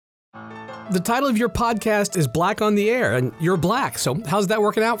the title of your podcast is Black on the Air, and you're black, so how's that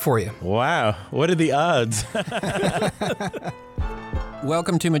working out for you? Wow, what are the odds?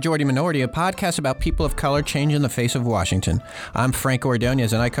 Welcome to Majority Minority, a podcast about people of color changing the face of Washington. I'm Frank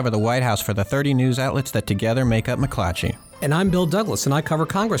Ordonez, and I cover the White House for the 30 news outlets that together make up McClatchy. And I'm Bill Douglas, and I cover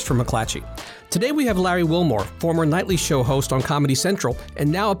Congress for McClatchy. Today we have Larry Wilmore, former nightly show host on Comedy Central, and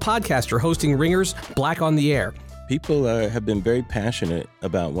now a podcaster hosting Ringer's Black on the Air. People have been very passionate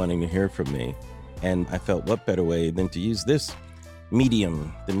about wanting to hear from me, and I felt what better way than to use this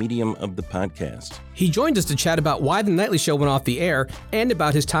medium, the medium of the podcast. He joined us to chat about why The Nightly Show went off the air and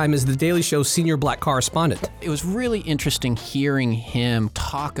about his time as The Daily Show's senior black correspondent. It was really interesting hearing him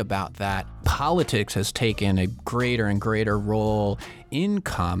talk about that. Politics has taken a greater and greater role in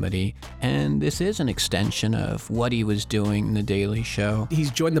comedy, and this is an extension of what he was doing in The Daily Show. He's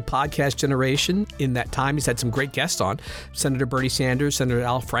joined the podcast generation. In that time, he's had some great guests on. Senator Bernie Sanders, Senator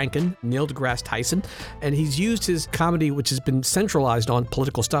Al Franken, Neil deGrasse Tyson, and he's used his comedy, which has been centralized on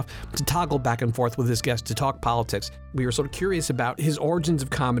political stuff, to toggle back and forth with his guests to talk politics. We were sort of curious about his origins of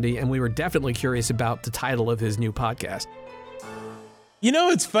comedy, and we were definitely curious about the title of his new podcast. You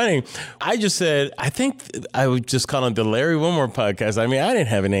know, it's funny. I just said, I think I would just call it the Larry Wilmore podcast. I mean, I didn't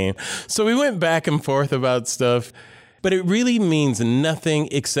have a name. So we went back and forth about stuff, but it really means nothing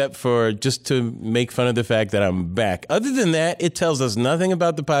except for just to make fun of the fact that I'm back. Other than that, it tells us nothing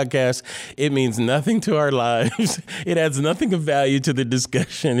about the podcast. It means nothing to our lives. It adds nothing of value to the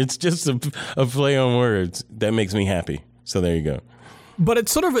discussion. It's just a play on words that makes me happy. So there you go. But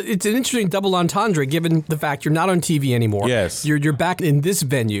it's sort of it's an interesting double entendre given the fact you're not on TV anymore. Yes. You're back in this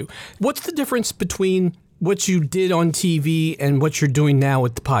venue. What's the difference between what you did on TV and what you're doing now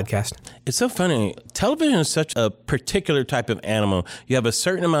with the podcast? It's so funny. Television is such a particular type of animal. You have a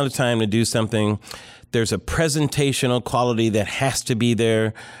certain amount of time to do something. There's a presentational quality that has to be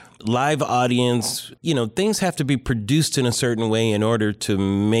there. Live audience, you know, things have to be produced in a certain way in order to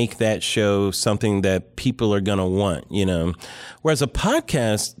make that show something that people are going to want, you know. Whereas a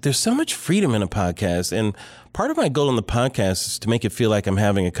podcast, there's so much freedom in a podcast. And part of my goal in the podcast is to make it feel like I'm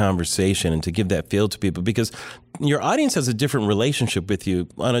having a conversation and to give that feel to people, because your audience has a different relationship with you.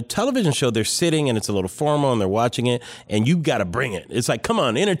 On a television show, they're sitting and it's a little formal and they're watching it and you got to bring it. It's like, come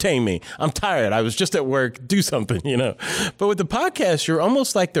on, entertain me. I'm tired. I was just at work. Do something, you know. But with the podcast, you're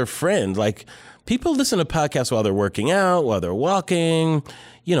almost like their friend. Like, people listen to podcasts while they're working out, while they're walking,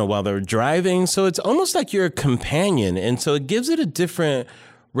 you know, while they're driving. So it's almost like you're a companion. And so it gives it a different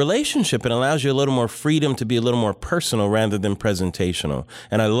relationship and allows you a little more freedom to be a little more personal rather than presentational.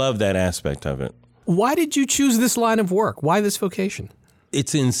 And I love that aspect of it. Why did you choose this line of work? Why this vocation?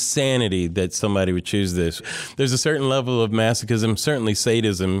 It's insanity that somebody would choose this. There's a certain level of masochism, certainly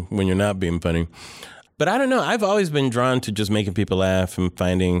sadism when you're not being funny. But I don't know. I've always been drawn to just making people laugh and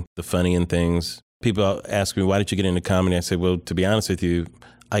finding the funny in things. People ask me, why did you get into comedy? I say, well, to be honest with you,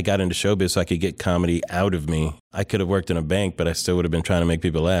 I got into showbiz so I could get comedy out of me. I could have worked in a bank, but I still would have been trying to make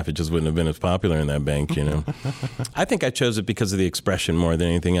people laugh. It just wouldn't have been as popular in that bank, you know. I think I chose it because of the expression more than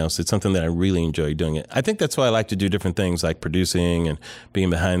anything else. It's something that I really enjoy doing it. I think that's why I like to do different things like producing and being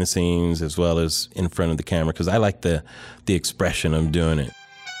behind the scenes as well as in front of the camera, because I like the expression of doing it.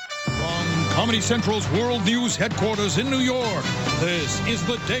 From Comedy Central's World News headquarters in New York, this is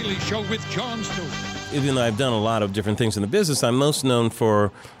The Daily Show with Jon Stewart. Even though I've done a lot of different things in the business, I'm most known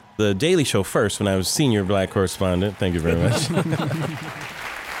for The Daily Show first when I was senior black correspondent. Thank you very much.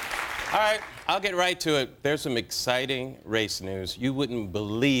 All right, I'll get right to it. There's some exciting race news. You wouldn't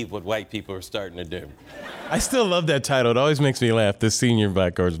believe what white people are starting to do. I still love that title. It always makes me laugh, the senior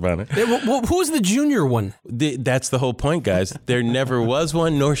black correspondent. Well, who's the junior one? That's the whole point, guys. There never was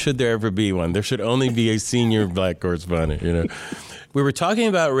one, nor should there ever be one. There should only be a senior black correspondent, you know. We were talking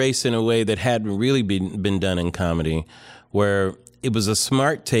about race in a way that hadn't really been done in comedy, where it was a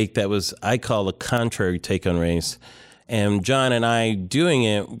smart take that was, I call, a contrary take on race. And John and I doing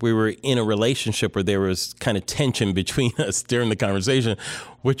it, we were in a relationship where there was kind of tension between us during the conversation,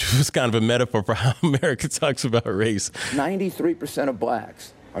 which was kind of a metaphor for how America talks about race. 93% of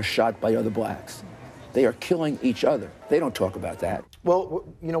blacks are shot by other blacks. They are killing each other. They don't talk about that.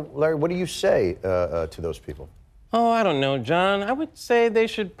 Well, you know, Larry, what do you say to those people? Oh, I don't know, John. I would say they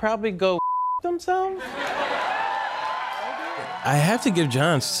should probably go themselves. I have to give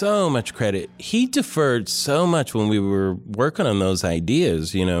John so much credit. He deferred so much when we were working on those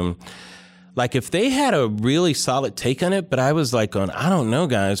ideas, you know. Like, if they had a really solid take on it, but I was like, I don't know,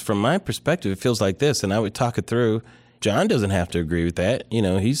 guys, from my perspective, it feels like this, and I would talk it through. John doesn't have to agree with that. You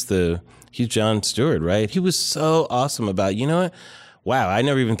know, he's Jon Stewart, right? He was so awesome about, you know what? Wow, I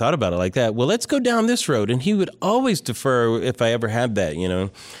never even thought about it like that. Well, let's go down this road. And he would always defer if I ever had that, you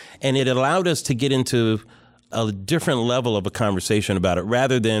know. And it allowed us to get into a different level of a conversation about it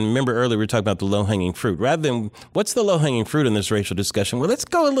rather than, remember earlier we were talking about the low-hanging fruit, rather than what's the low-hanging fruit in this racial discussion? Well, let's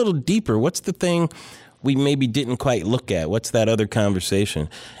go a little deeper. What's the thing we maybe didn't quite look at? What's that other conversation?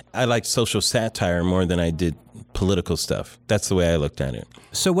 I liked social satire more than I did political stuff. That's the way I looked at it.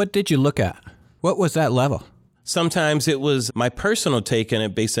 So what did you look at? What was that level? Sometimes it was my personal take on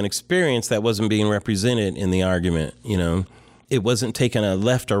it based on experience that wasn't being represented in the argument, you know. It wasn't taking a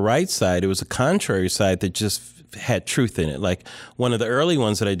left or right side. It was a contrary side that just had truth in it. Like one of the early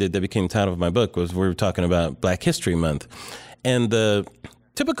ones that I did that became the title of my book was we were talking about Black History Month. And the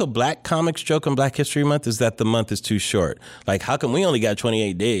typical Black comics joke on Black History Month is that the month is too short. Like, how come we only got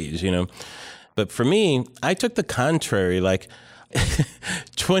 28 days, you know? But for me, I took the contrary, like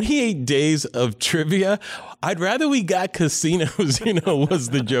 28 days of trivia. I'd rather we got casinos, you know, was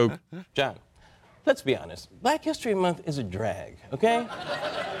the joke. John, let's be honest. Black History Month is a drag, okay?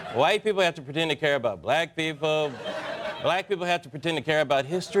 White people have to pretend to care about black people. Black people have to pretend to care about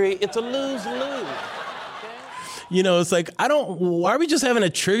history. It's a lose-lose. You know, it's like, why are we just having a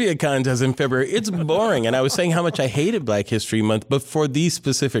trivia contest in February? It's boring. And I was saying how much I hated Black History Month, but for these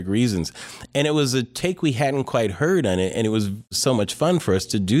specific reasons. And it was a take we hadn't quite heard on it. And it was so much fun for us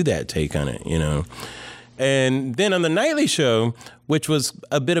to do that take on it, you know. And then on the nightly show, which was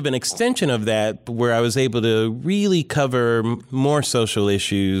a bit of an extension of that, where I was able to really cover more social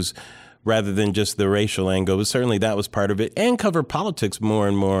issues rather than just the racial angle. But certainly that was part of it, and cover politics more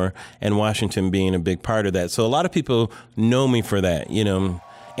and more, and Washington being a big part of that. So a lot of people know me for that, you know,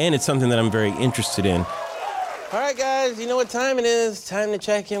 and it's something that I'm very interested in. All right, guys, you know what time it is. Time to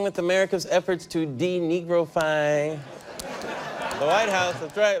check in with America's efforts to de-Negrify the White House.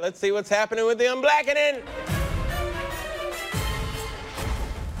 That's right. Let's see what's happening with the unblackening.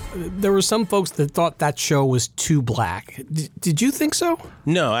 There were some folks that thought that show was too black. Did you think so?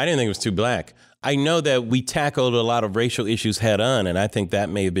 No, I didn't think it was too black. I know that we tackled a lot of racial issues head on, and I think that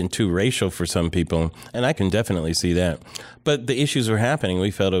may have been too racial for some people, and I can definitely see that. But the issues were happening. We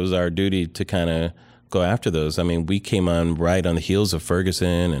felt it was our duty to kind of go after those. I mean, we came on right on the heels of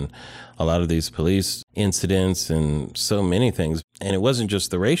Ferguson and a lot of these police incidents and so many things. And it wasn't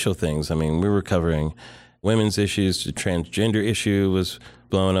just the racial things. I mean, we were covering women's issues. The transgender issue was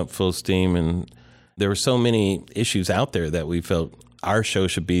blowing up full steam. And there were so many issues out there that we felt our show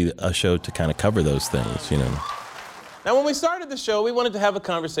should be a show to kind of cover those things, you know. Now, when we started the show, we wanted to have a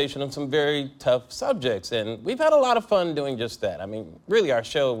conversation on some very tough subjects. And we've had a lot of fun doing just that. I mean, really, our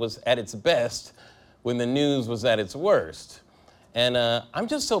show was at its best when the news was at its worst. And I'm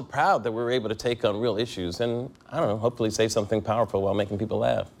just so proud that we were able to take on real issues and, I don't know, hopefully say something powerful while making people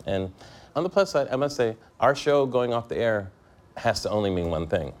laugh. And on the plus side, I must say, our show going off the air has to only mean one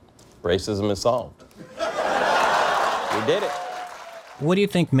thing. Racism is solved. We did it. What do you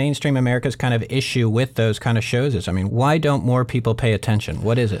think mainstream America's kind of issue with those kind of shows is? I mean, why don't more people pay attention?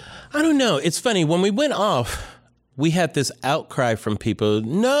 What is it? I don't know. It's funny. When we went off, we had this outcry from people.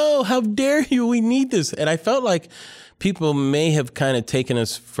 No, how dare you? We need this. And I felt like people may have kind of taken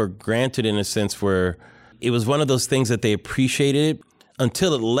us for granted in a sense where it was one of those things that they appreciated.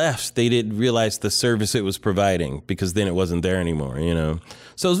 Until it left, they didn't realize the service it was providing because then it wasn't there anymore, you know.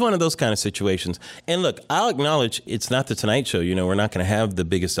 So it was one of those kind of situations. And look, I'll acknowledge it's not the Tonight Show. You know, we're not going to have the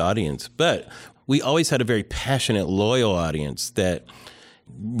biggest audience. But we always had a very passionate, loyal audience that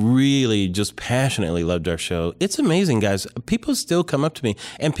really just passionately loved our show. It's amazing, guys. People still come up to me,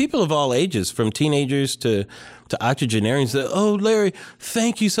 and people of all ages, from teenagers to octogenarians, that, oh, Larry,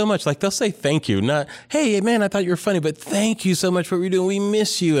 thank you so much. Like, they'll say thank you, not, hey, man, I thought you were funny, but thank you so much for what you're doing. We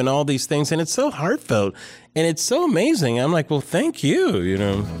miss you and all these things. And it's so heartfelt, and it's so amazing. I'm like, well, thank you, you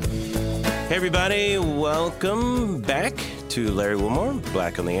know. Hey, everybody. Welcome back to Larry Wilmore,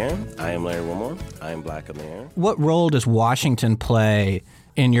 Black on the Air. I am Larry Wilmore. I am Black on the Air. What role does Washington play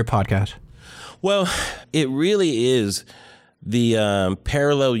in your podcast? Well, it really is the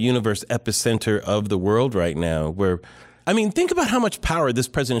parallel universe epicenter of the world right now, where, I mean, think about how much power this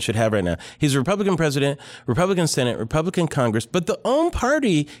president should have right now. He's a Republican president, Republican Senate, Republican Congress, but the own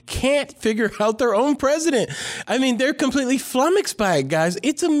party can't figure out their own president. I mean, they're completely flummoxed by it, guys.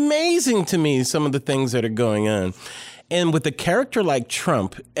 It's amazing to me, some of the things that are going on. And with a character like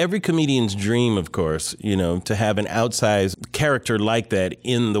Trump, every comedian's dream, of course, you know, to have an outsized character like that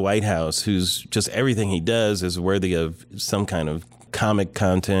in the White House, who's just everything he does is worthy of some kind of comic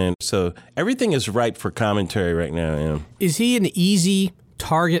content. So everything is ripe for commentary right now. Yeah. Is he an easy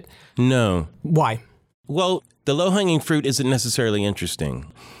target? No. Why? Well, the low-hanging fruit isn't necessarily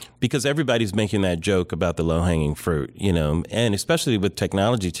interesting. because everybody's making that joke about the low-hanging fruit, and especially with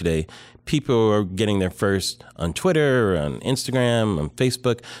technology today, people are getting their first on Twitter, or on Instagram, on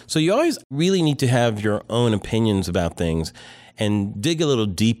Facebook. So you always really need to have your own opinions about things and dig a little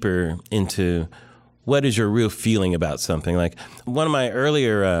deeper into what is your real feeling about something. Like one of my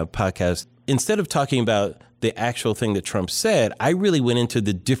earlier podcasts, instead of talking about the actual thing that Trump said, I really went into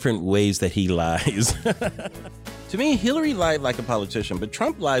the different ways that he lies. To me, Hillary lied like a politician, but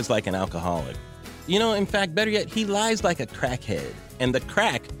Trump lies like an alcoholic. In fact, better yet, he lies like a crackhead. And the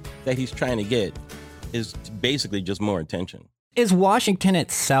crack that he's trying to get is basically just more attention. Is Washington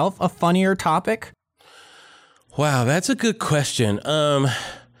itself a funnier topic? Wow, that's a good question.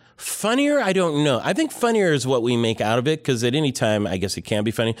 Funnier, I don't know. I think funnier is what we make out of it, because at any time, I guess it can be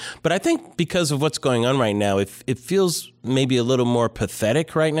funny. But I think because of what's going on right now, it feels maybe a little more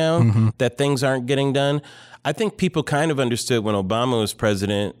pathetic right now that things aren't getting done. I think people kind of understood when Obama was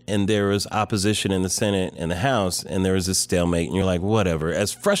president and there was opposition in the Senate and the House and there was a stalemate, and you're like, whatever.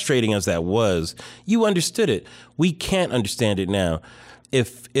 As frustrating as that was, you understood it. We can't understand it now.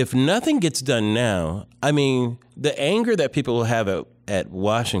 If nothing gets done now, I mean, the anger that people will have at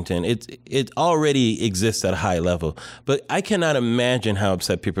Washington, it already exists at a high level. But I cannot imagine how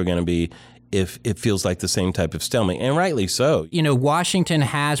upset people are going to be if it feels like the same type of stalemate, and rightly so. Washington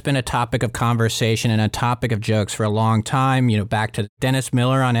has been a topic of conversation and a topic of jokes for a long time, back to Dennis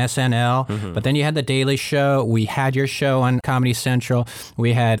Miller on SNL. But then you had The Daily Show. We had your show on Comedy Central.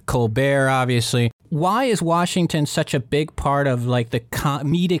 We had Colbert, obviously. Why is Washington such a big part of like the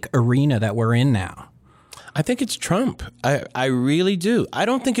comedic arena that we're in now? I think it's Trump. I really do. I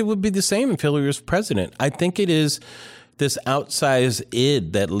don't think it would be the same if Hillary was president. I think it is this outsized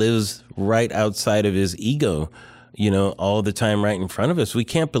id that lives right outside of his ego, all the time right in front of us. We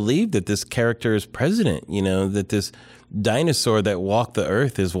can't believe that this character is president, that this dinosaur that walked the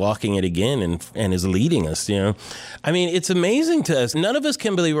earth is walking it again and is leading us, I mean, it's amazing to us. None of us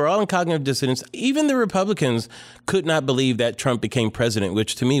can believe. We're all in cognitive dissonance. Even the Republicans could not believe that Trump became president,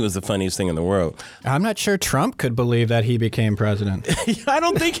 which to me was the funniest thing in the world. I'm not sure Trump could believe that he became president. I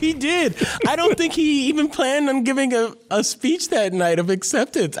don't think he did. I don't think he even planned on giving a speech that night of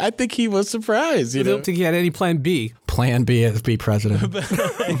acceptance. I think he was surprised. I don't think he had any plan B. Plan B is be president.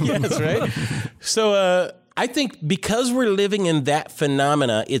 Yes, right? So, I think because we're living in that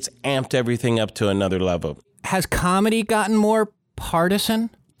phenomena, it's amped everything up to another level. Has comedy gotten more partisan?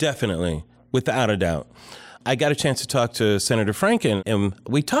 Definitely, without a doubt. I got a chance to talk to Senator Franken, and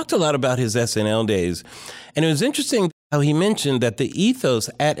we talked a lot about his SNL days. And it was interesting how he mentioned that the ethos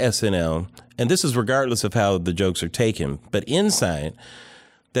at SNL, and this is regardless of how the jokes are taken, but inside,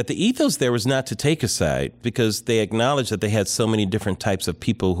 that the ethos there was not to take a side because they acknowledged that they had so many different types of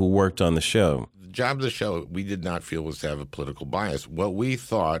people who worked on the show. Job of the show, we did not feel was to have a political bias. What we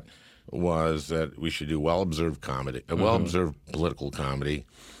thought was that we should do well-observed comedy, a well-observed political comedy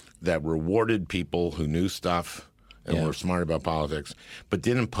that rewarded people who knew stuff and were smart about politics, but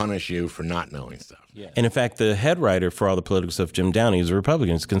didn't punish you for not knowing stuff. Yeah. And in fact, the head writer for all the political stuff, Jim Downey, is a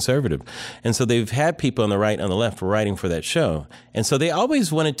Republican, he's conservative. And so they've had people on the right and on the left writing for that show. And so they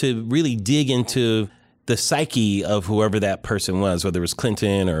always wanted to really dig into the psyche of whoever that person was, whether it was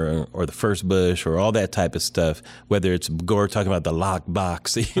Clinton or the first Bush or all that type of stuff, whether it's Gore talking about the lock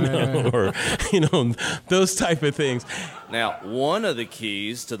box, or, those type of things. Now, one of the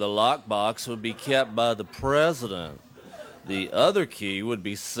keys to the lockbox would be kept by the president. The other key would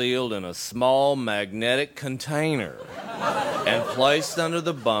be sealed in a small magnetic container and placed under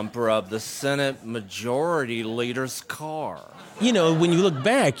the bumper of the Senate Majority Leader's car. When you look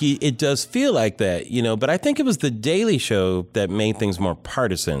back, it does feel like that, but I think it was The Daily Show that made things more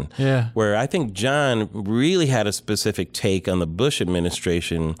partisan. Yeah. Where I think John really had a specific take on the Bush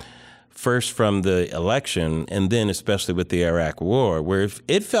administration, first from the election and then especially with the Iraq War, where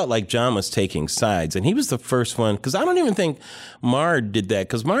it felt like John was taking sides. And he was the first one, because I don't even think Maher did that,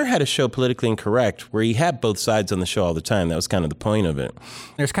 because Maher had a show Politically Incorrect where he had both sides on the show all the time. That was kind of the point of it.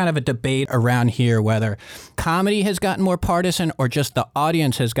 There's kind of a debate around here whether comedy has gotten more partisan or just the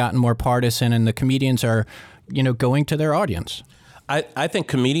audience has gotten more partisan and the comedians are, going to their audience. I think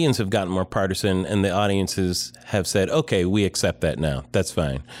comedians have gotten more partisan and the audiences have said, okay, we accept that now. That's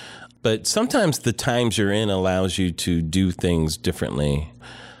fine. But sometimes the times you're in allows you to do things differently.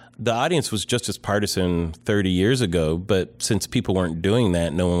 The audience was just as partisan 30 years ago, but since people weren't doing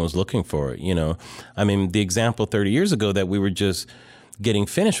that, no one was looking for it, I mean, the example 30 years ago that we were just getting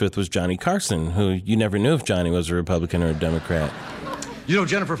finished with was Johnny Carson, who you never knew if Johnny was a Republican or a Democrat. You know who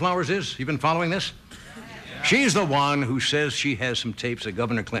Jennifer Flowers is? You been following this? She's the one who says she has some tapes that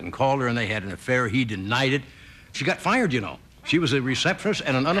Governor Clinton called her and they had an affair. He denied it. She got fired, She was a receptionist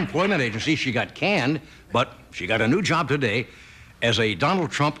at an unemployment agency. She got canned, but she got a new job today as a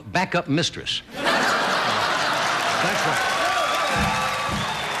Donald Trump backup mistress. That's right.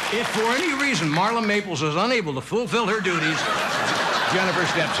 If for any reason Marla Maples is unable to fulfill her duties, Jennifer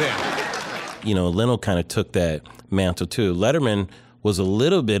steps in. You know, Leno kind of took that mantle too. Letterman was a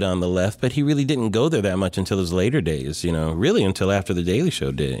little bit on the left, but he really didn't go there that much until his later days, you know, really until after The Daily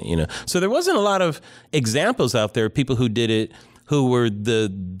Show did it, you know. So there wasn't a lot of examples out there, people who did it, who were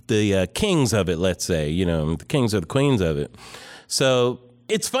the kings of it, let's say, you know, the kings or the queens of it. So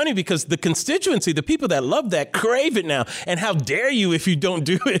it's funny because the constituency, the people that love that, crave it now. And how dare you if you don't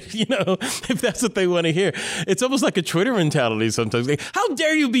do it, you know, if that's what they want to hear. It's almost like a Twitter mentality sometimes. Like, how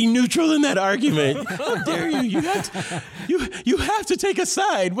dare you be neutral in that argument? How dare you? You have to take a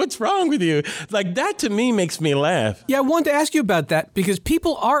side. What's wrong with you? Like, that to me makes me laugh. Yeah, I wanted to ask you about that because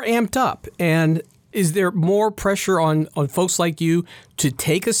people are amped up. And is there more pressure on folks like you to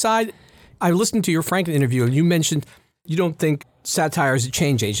take a side? I listened to your Franken interview and you mentioned you don't think satire is a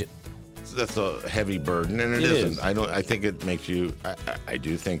change agent. That's a heavy burden, and it isn't. I think it makes you. I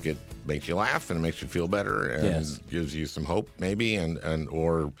do think it makes you laugh, and it makes you feel better, and gives you some hope, maybe, and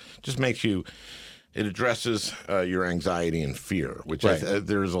or just makes you. It addresses your anxiety and fear, which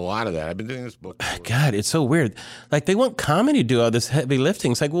there's a lot of that. I've been doing this book. God, it's so weird. Like, they want comedy to do all this heavy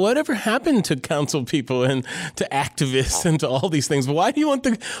lifting. It's like, whatever happened to council people and to activists and to all these things? Why do you want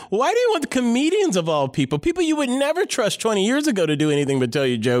the comedians of all people you would never trust 20 years ago to do anything but tell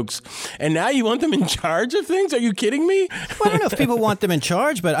you jokes, and now you want them in charge of things? Are you kidding me? Well, I don't know if people want them in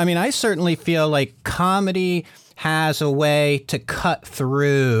charge, but I mean, I certainly feel like comedy has a way to cut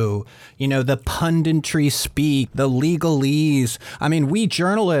through, you know, the punditry speak, the legalese. I mean, we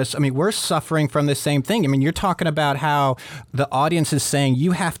journalists, we're suffering from the same thing. I mean, you're talking about how the audience is saying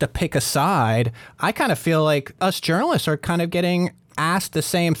you have to pick a side. I kind of feel like us journalists are kind of getting asked the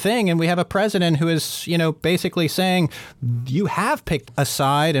same thing, and we have a president who is, you know, basically saying you have picked a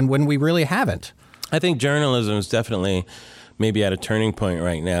side, and when we really haven't. I think journalism is definitely maybe at a turning point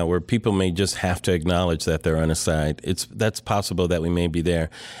right now where people may just have to acknowledge that they're on a side. That's possible that we may be there.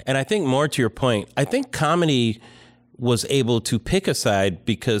 And I think more to your point, I think comedy was able to pick a side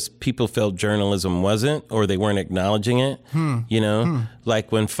because people felt journalism wasn't, or they weren't acknowledging it. You know,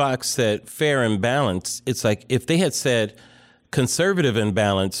 like when Fox said fair and balanced, it's like if they had said conservative and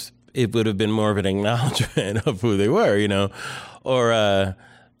balanced, it would have been more of an acknowledgement of who they were, you know, or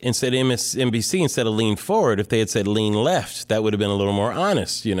instead MSNBC, instead of lean forward, if they had said lean left, that would have been a little more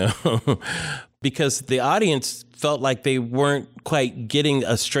honest, you know, because the audience felt like they weren't quite getting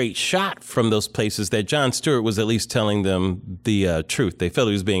a straight shot from those places that Jon Stewart was at least telling them the truth. They felt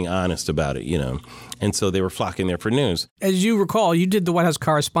he was being honest about it, you know, and so they were flocking there for news. As you recall, you did the White House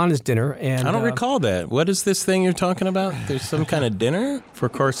Correspondents' Dinner. And I don't recall that. What is this thing you're talking about? There's some kind of dinner for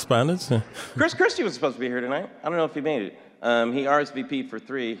correspondents? Chris Christie was supposed to be here tonight. I don't know if he made it. He RSVP'd for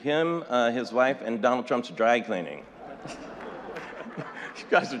 3, him, his wife, and Donald Trump's dry cleaning. You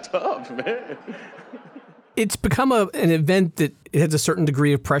guys are tough, man. It's become an event that has a certain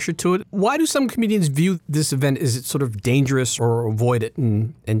degree of pressure to it. Why do some comedians view this event as sort of dangerous or avoid it,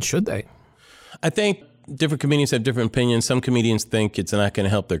 and should they? I think different comedians have different opinions. Some comedians think it's not going to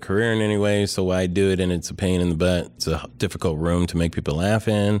help their career in any way, so why do it, and it's a pain in the butt. It's a difficult room to make people laugh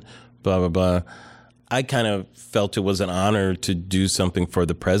in, blah, blah, blah. I kind of felt it was an honor to do something for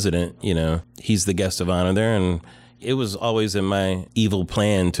the president. You know, he's the guest of honor there, and it was always in my evil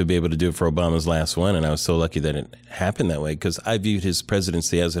plan to be able to do it for Obama's last one, and I was so lucky that it happened that way because I viewed his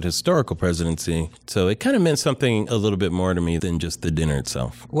presidency as a historical presidency. So it kind of meant something a little bit more to me than just the dinner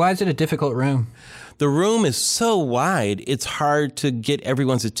itself. Why is it a difficult room? The room is so wide, it's hard to get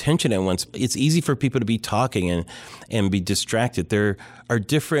everyone's attention at once. It's easy for people to be talking and be distracted. There are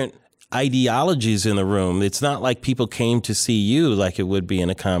different ideologies in the room. It's not like people came to see you like it would be in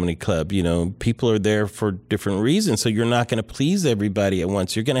a comedy club. You know, people are there for different reasons. So you're not going to please everybody at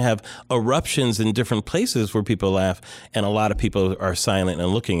once. You're going to have eruptions in different places where people laugh. And a lot of people are silent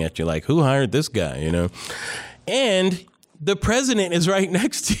and looking at you like, who hired this guy? You know, and the president is right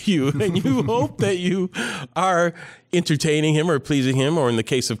next to you, and you hope that you are entertaining him or pleasing him, or in the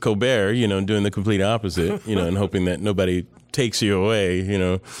case of Colbert, you know, doing the complete opposite, you know, and hoping that nobody takes you away, you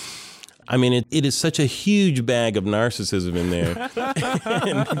know. I mean, it is such a huge bag of narcissism in there,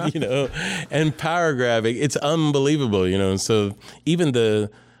 and, you know, and power grabbing. It's unbelievable, you know. So even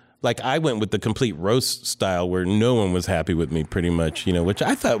I went with the complete roast style where no one was happy with me pretty much, you know, which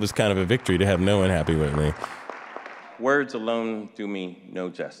I thought was kind of a victory to have no one happy with me. Words alone do me no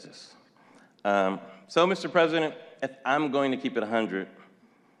justice. So, Mr. President, if I'm going to keep it 100,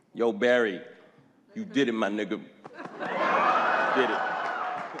 yo, Barry, you did it, my nigga. did it.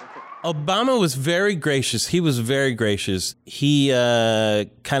 Obama was very gracious. He was very gracious. He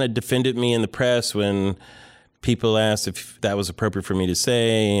kind of defended me in the press when people asked if that was appropriate for me to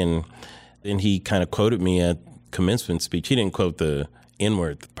say, and he kind of quoted me at commencement speech. He didn't quote the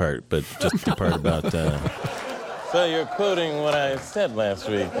N-word part, but just the part about... So you're quoting what I said last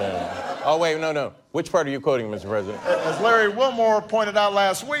week. Oh, wait, no. Which part are you quoting, Mr. President? As Larry Wilmore pointed out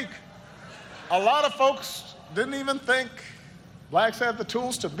last week, a lot of folks didn't even think blacks had the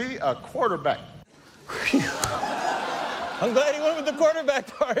tools to be a quarterback. I'm glad he went with the quarterback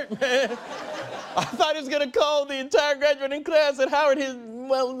part, man. I thought he was going to call the entire graduating class at Howard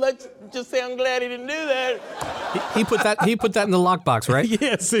well, let's just say I'm glad he didn't do that. He put that in the lockbox, right?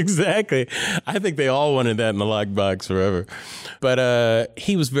 Yes, exactly. I think they all wanted that in the lockbox forever. But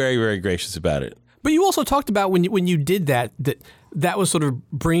he was very, very gracious about it. But you also talked about when you did that was sort of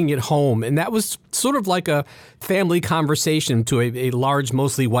bringing it home, and that was sort of like a family conversation to a large,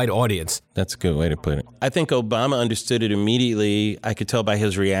 mostly white audience. That's a good way to put it. I think Obama understood it immediately. I could tell by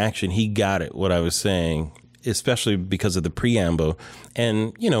his reaction. He got it, what I was saying, especially because of the preamble.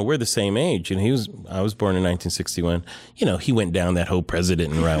 And, we're the same age. And I was born in 1961. He went down that whole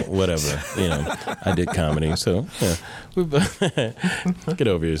president route, whatever. I did comedy. So, get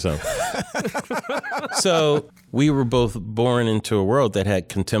over yourself. So we were both born into a world that had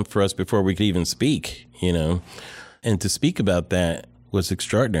contempt for us before we could even speak, And to speak about that was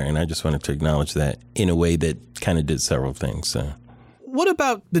extraordinary. And I just wanted to acknowledge that in a way that kind of did several things. So. What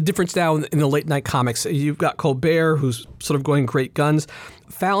about the difference now in the late night comics? You've got Colbert, who's sort of going great guns.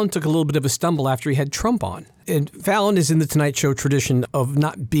 Fallon took a little bit of a stumble after he had Trump on. And Fallon is in the Tonight Show tradition of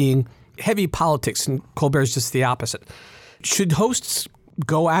not being heavy politics, and Colbert's just the opposite. Should hosts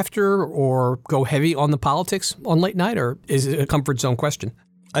go after or go heavy on the politics on late night, or is it a comfort zone question?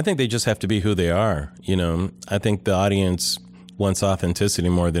 I think they just have to be who they are. I think the audience wants authenticity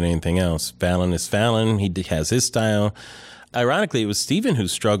more than anything else. Fallon is Fallon. He has his style. Ironically, it was Stephen who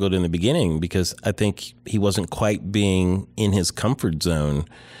struggled in the beginning because I think he wasn't quite being in his comfort zone.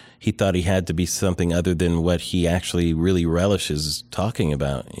 He thought he had to be something other than what he actually really relishes talking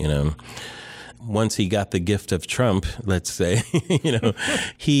about, Once he got the gift of Trump, let's say,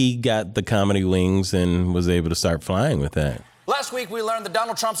 he got the comedy wings and was able to start flying with that. Last week, we learned that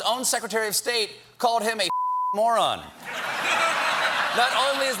Donald Trump's own Secretary of State called him a moron.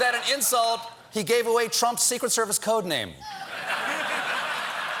 Not only is that an insult, he gave away Trump's Secret Service code name.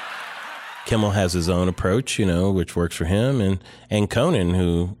 Kimmel has his own approach, which works for him, and Conan,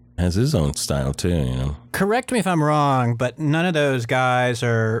 who has his own style too, Correct me if I'm wrong, but none of those guys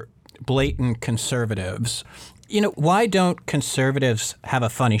are blatant conservatives. Why don't conservatives have a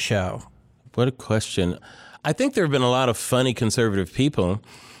funny show? What a question. I think there have been a lot of funny conservative people,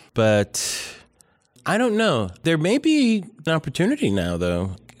 but I don't know. There may be an opportunity now,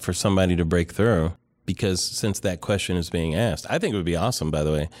 though, for somebody to break through. Because since that question is being asked, I think it would be awesome, by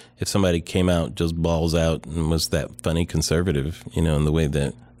the way, if somebody came out just balls out and was that funny conservative, in the way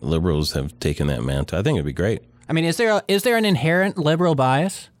that liberals have taken that mantle. I think it'd be great. I mean, is there an inherent liberal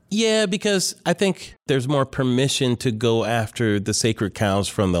bias? Yeah, because I think there's more permission to go after the sacred cows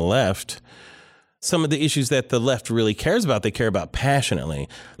from the left. Some of the issues that the left really cares about, they care about passionately,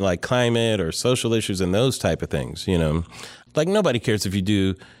 like climate or social issues and those type of things, Like nobody cares if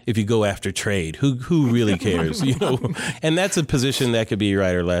you go after trade. Who really cares, And that's a position that could be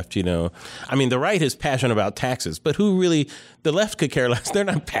right or left, I mean, the right is passionate about taxes, but the left could care less. They're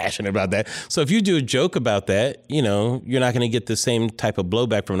not passionate about that. So if you do a joke about that, you're not going to get the same type of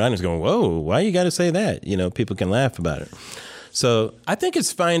blowback from an audience going, whoa, why you got to say that? People can laugh about it. So I think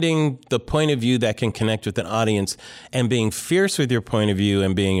it's finding the point of view that can connect with an audience and being fierce with your point of view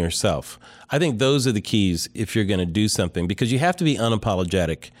and being yourself. I think those are the keys if you're going to do something, because you have to be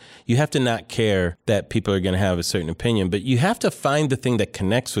unapologetic. You have to not care that people are going to have a certain opinion, but you have to find the thing that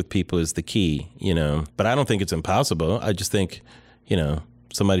connects with people is the key, But I don't think it's impossible. I just think,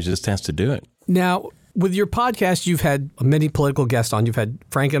 somebody just has to do it. Now, with your podcast, you've had many political guests on. You've had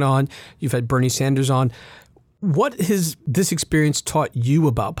Franken on. You've had Bernie Sanders on. What has this experience taught you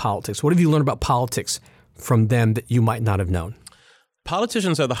about politics? What have you learned about politics from them that you might not have known?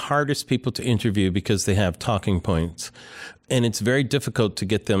 Politicians are the hardest people to interview because they have talking points, and it's very difficult to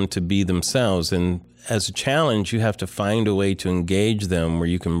get them to be themselves. And as a challenge, you have to find a way to engage them where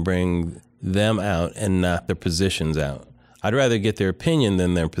you can bring them out and not their positions out. I'd rather get their opinion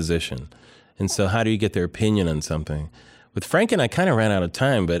than their position. And so how do you get their opinion on something? With Franken, I kind of ran out of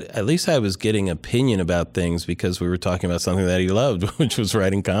time, but at least I was getting opinion about things because we were talking about something that he loved, which was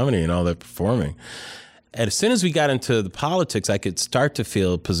writing comedy and all that performing. And as soon as we got into the politics, I could start to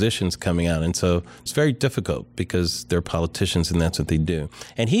feel positions coming out. And so it's very difficult because they're politicians and that's what they do.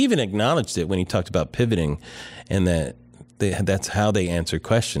 And he even acknowledged it when he talked about pivoting and that that's how they answer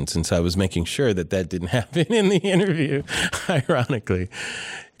questions. And so I was making sure that didn't happen in the interview, ironically.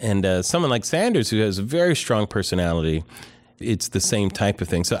 And someone like Sanders, who has a very strong personality, it's the same type of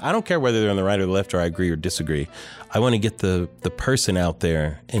thing. So I don't care whether they're on the right or the left or I agree or disagree. I want to get the person out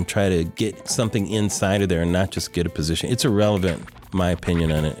there and try to get something inside of there and not just get a position. It's irrelevant, my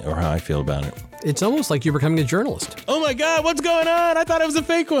opinion on it or how I feel about it. It's almost like you're becoming a journalist. Oh my God, what's going on? I thought it was a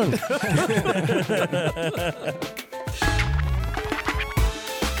fake one.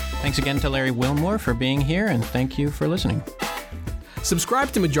 Thanks again to Larry Wilmore for being here, and thank you for listening. Subscribe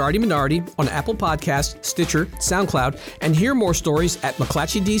to Majority Minority on Apple Podcasts, Stitcher, SoundCloud, and hear more stories at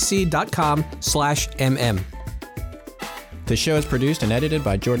mcclatchydc.com/mm. The show is produced and edited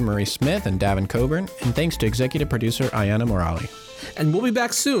by Jordan Marie Smith and Davin Coburn, and thanks to executive producer Ayanna Morali. And we'll be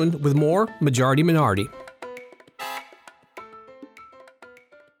back soon with more Majority Minority.